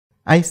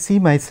I see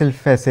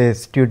myself as a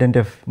student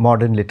of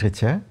modern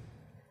literature,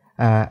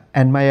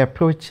 and my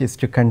approach is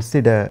to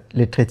consider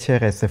literature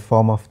as a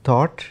form of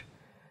thought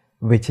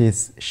which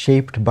is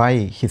shaped by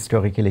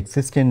historical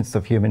existence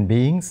of human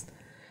beings,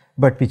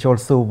 but which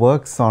also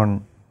works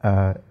on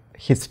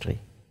history.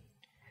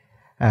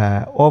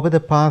 Over the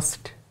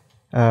past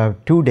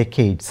 2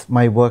 decades,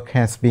 my work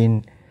has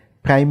been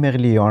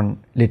primarily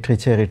on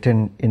literature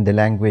written in the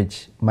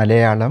language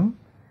Malayalam,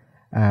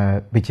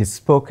 which is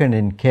spoken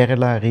in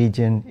Kerala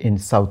region in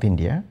South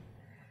India.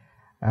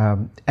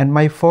 And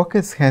my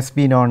focus has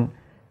been on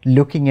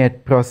looking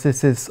at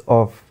processes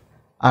of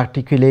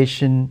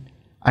articulation,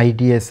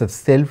 ideas of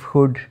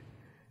selfhood,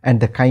 and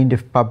the kind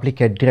of public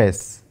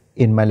address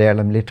in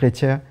Malayalam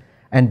literature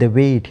and the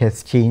way it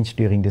has changed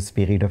during this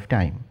period of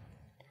time.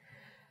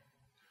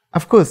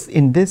 Of course,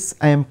 in this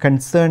I am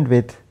concerned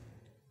with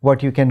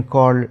what you can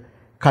call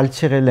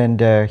cultural and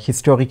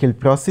historical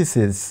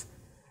processes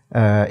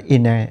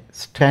in a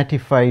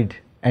stratified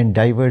and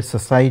diverse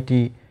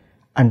society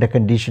under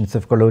conditions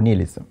of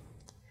colonialism.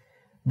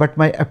 But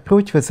my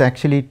approach was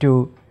actually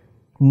to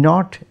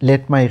not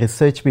let my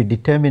research be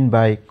determined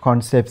by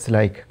concepts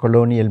like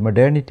colonial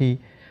modernity,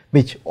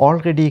 which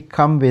already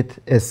come with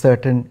a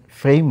certain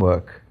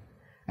framework,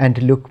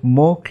 and look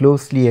more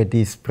closely at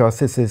these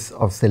processes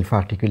of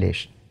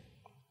self-articulation.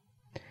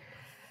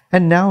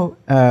 And now,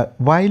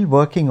 while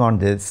working on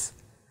this,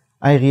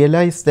 I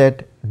realized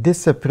that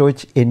this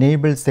approach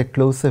enables a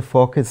closer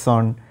focus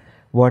on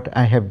what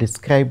I have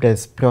described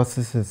as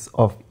processes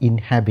of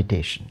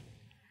inhabitation.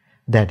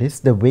 That is,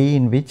 the way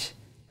in which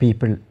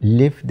people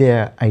live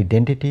their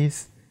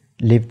identities,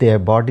 live their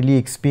bodily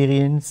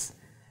experience,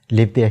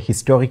 live their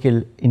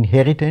historical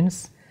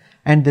inheritance,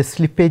 and the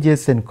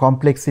slippages and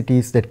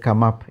complexities that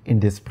come up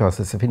in this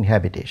process of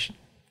inhabitation.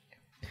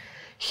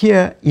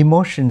 Here,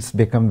 emotions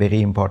become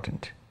very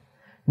important.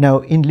 Now,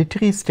 in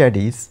literary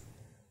studies,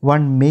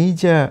 one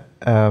major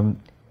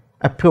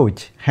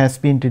approach has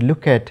been to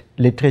look at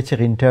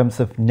literature in terms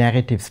of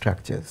narrative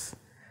structures,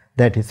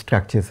 that is,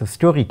 structures of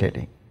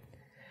storytelling.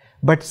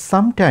 But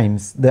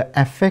sometimes the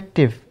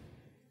affective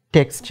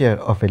texture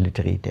of a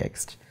literary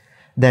text,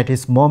 that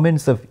is,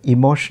 moments of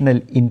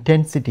emotional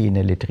intensity in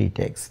a literary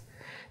text,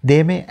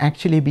 they may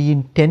actually be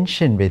in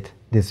tension with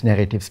this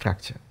narrative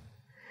structure.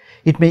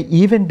 It may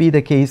even be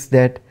the case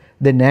that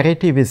the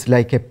narrative is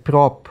like a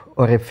prop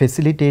or a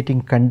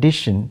facilitating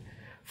condition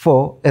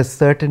for a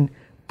certain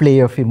play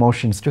of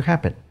emotions to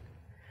happen.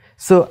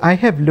 So I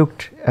have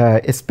looked,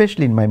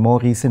 especially in my more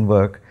recent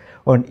work,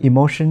 on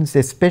emotions,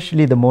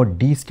 especially the more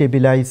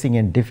destabilizing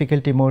and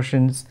difficult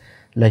emotions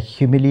like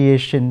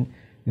humiliation,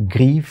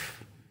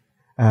 grief,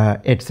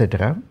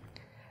 etc.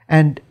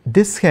 And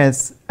this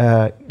has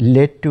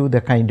led to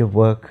the kind of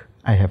work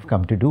I have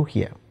come to do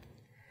here.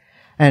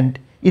 And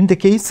in the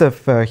case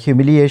of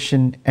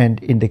humiliation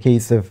and in the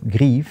case of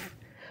grief,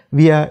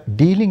 we are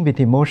dealing with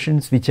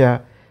emotions which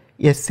are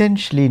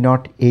essentially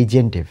not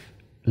agentive,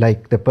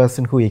 like the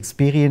person who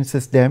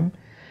experiences them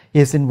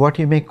is in what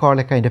you may call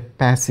a kind of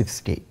passive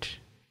state.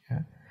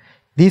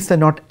 These are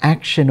not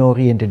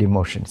action-oriented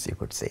emotions, you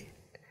could say,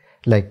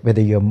 like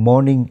whether you are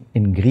mourning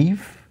in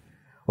grief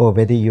or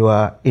whether you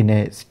are in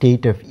a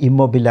state of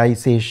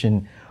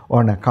immobilization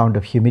on account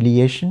of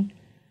humiliation.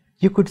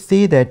 You could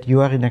say that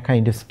you are in a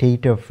kind of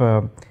state of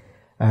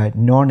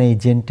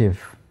non-agentive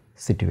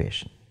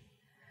situation.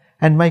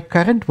 And my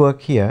current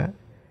work here,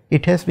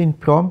 it has been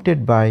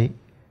prompted by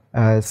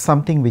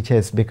something which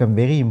has become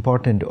very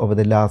important over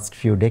the last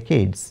few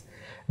decades,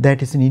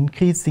 that is an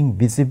increasing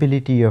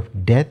visibility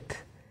of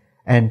death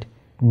and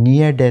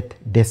near-death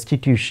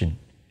destitution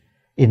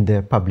in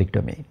the public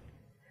domain.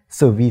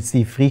 So we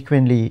see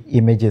frequently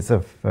images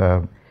of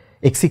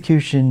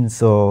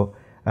executions or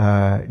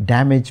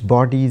damaged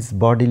bodies,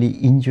 bodily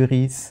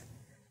injuries,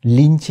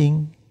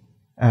 lynching,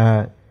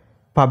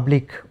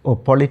 public or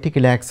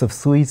political acts of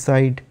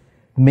suicide.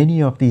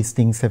 Many of these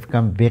things have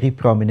come very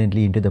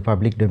prominently into the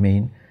public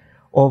domain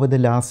over the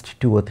last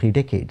 2 or 3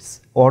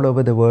 decades, all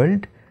over the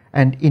world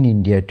and in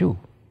India too.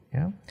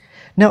 Yeah?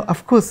 Now,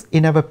 of course,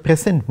 in our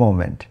present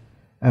moment,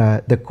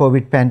 the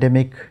COVID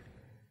pandemic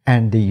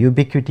and the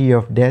ubiquity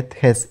of death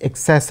has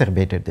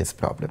exacerbated this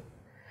problem.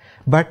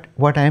 But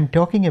what I am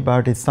talking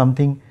about is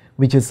something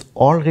which is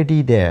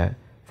already there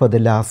for the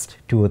last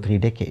 2 or 3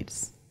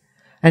 decades.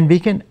 And we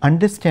can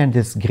understand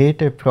this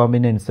greater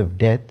prominence of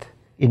death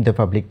in the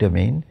public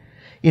domain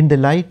in the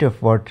light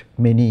of what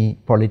many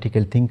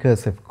political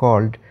thinkers have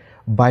called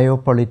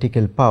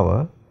biopolitical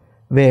power,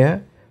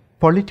 where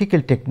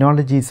political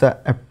technologies are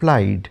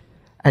applied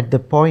at the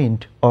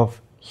point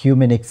of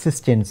human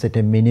existence at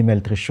a minimal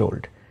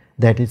threshold.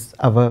 That is,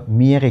 our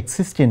mere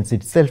existence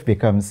itself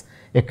becomes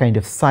a kind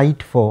of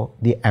site for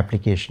the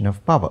application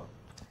of power.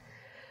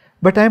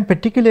 But I am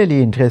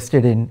particularly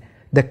interested in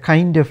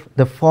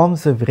the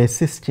forms of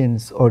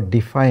resistance or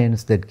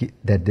defiance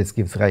that this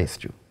gives rise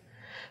to.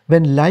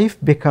 When life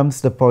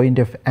becomes the point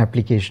of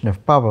application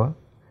of power,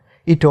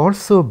 it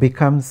also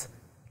becomes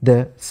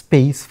the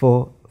space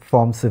for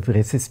forms of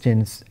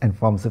resistance and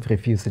forms of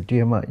refusal to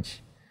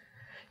emerge.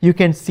 You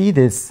can see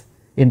this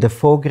in the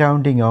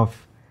foregrounding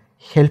of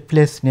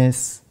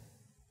helplessness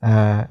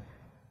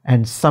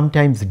and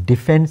sometimes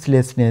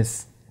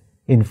defenselessness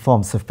in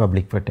forms of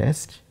public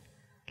protest,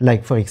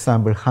 like for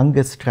example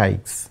hunger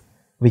strikes,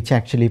 which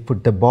actually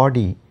put the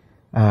body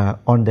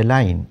on the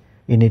line,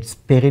 in its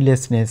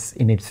perilousness,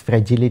 in its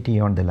fragility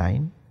on the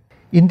line.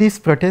 In these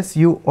protests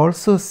you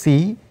also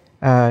see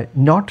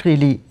not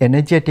really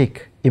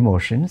energetic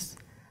emotions,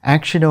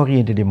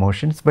 action-oriented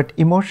emotions, but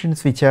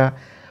emotions which are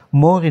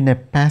more in a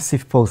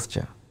passive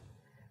posture,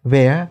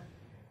 where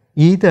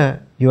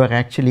either you are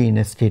actually in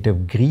a state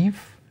of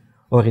grief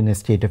or in a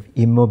state of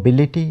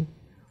immobility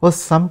or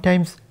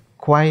sometimes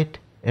quiet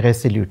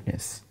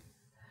resoluteness.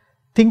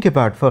 Think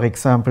about, for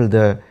example,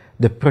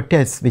 the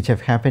protests which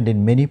have happened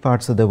in many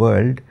parts of the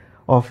world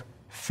of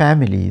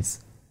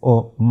families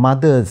or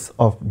mothers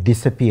of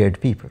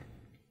disappeared people.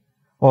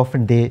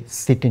 Often they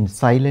sit in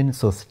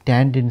silence or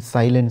stand in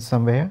silence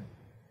somewhere.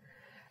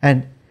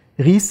 And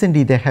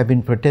recently there have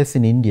been protests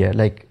in India,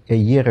 like a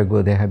year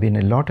ago there have been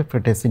a lot of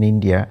protests in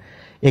India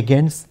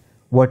against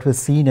what was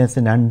seen as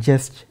an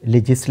unjust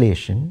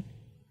legislation,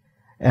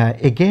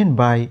 again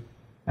by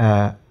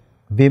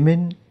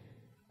women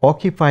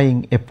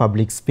occupying a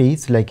public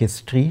space like a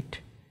street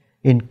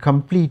in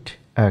complete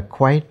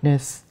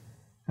quietness,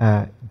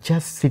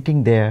 just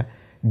sitting there,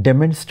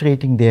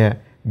 demonstrating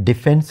their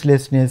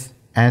defenselessness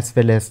as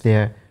well as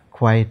their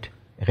quiet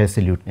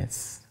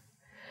resoluteness.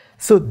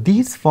 So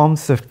these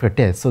forms of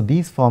protest, so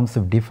these forms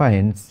of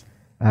defiance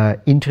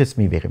interest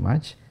me very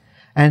much.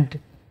 And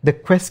the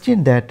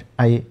question that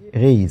I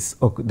raise,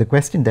 or the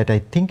question that I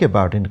think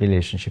about in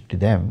relationship to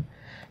them,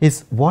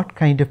 is what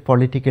kind of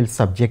political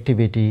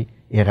subjectivity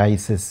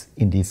arises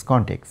in these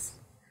contexts.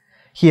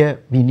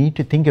 Here we need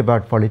to think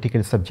about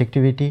political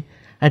subjectivity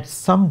at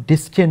some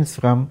distance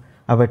from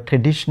our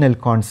traditional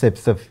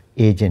concepts of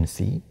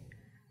agency,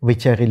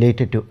 which are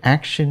related to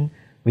action,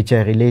 which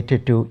are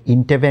related to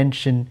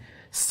intervention,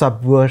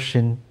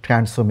 subversion,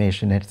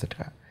 transformation,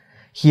 etc.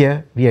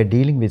 Here we are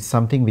dealing with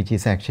something which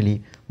is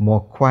actually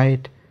more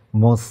quiet,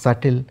 more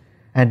subtle,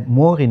 and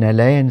more in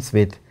alliance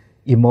with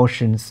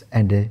emotions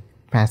and a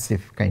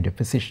passive kind of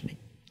positioning.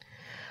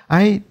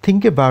 I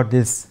think about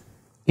this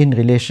in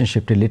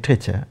relationship to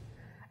literature,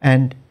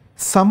 and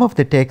some of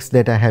the texts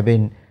that I have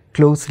been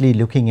closely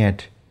looking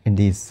at in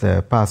these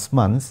past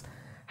months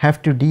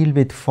have to deal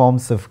with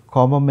forms of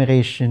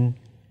commemoration.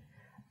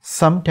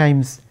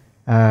 Sometimes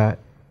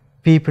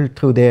people,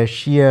 through their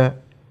sheer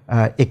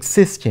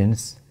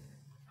existence,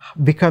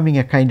 becoming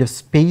a kind of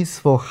space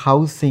for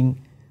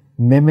housing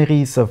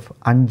memories of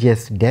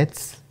unjust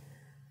deaths,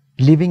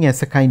 living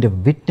as a kind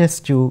of witness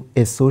to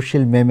a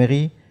social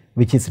memory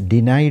which is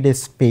denied a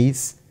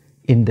space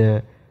in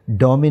the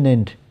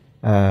dominant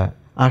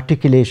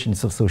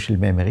articulations of social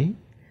memory.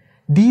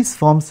 These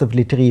forms of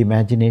literary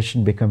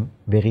imagination become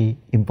very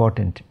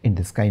important in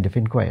this kind of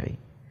inquiry.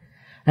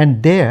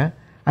 And there,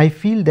 I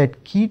feel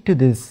that key to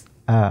this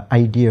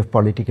idea of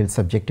political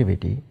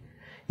subjectivity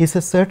is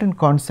a certain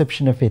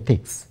conception of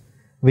ethics,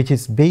 which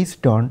is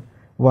based on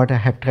what I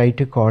have tried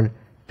to call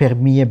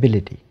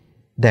permeability.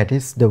 That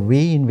is, the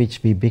way in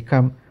which we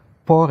become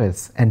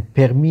porous and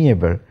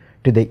permeable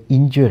to the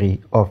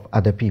injury of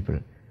other people.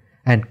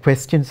 And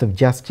questions of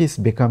justice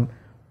become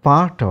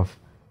part of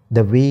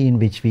the way in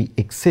which we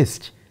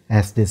exist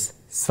as this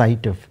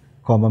site of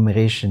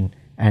commemoration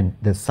and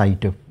the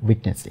site of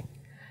witnessing.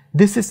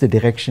 This is the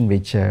direction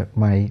which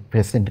my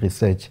present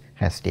research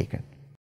has taken.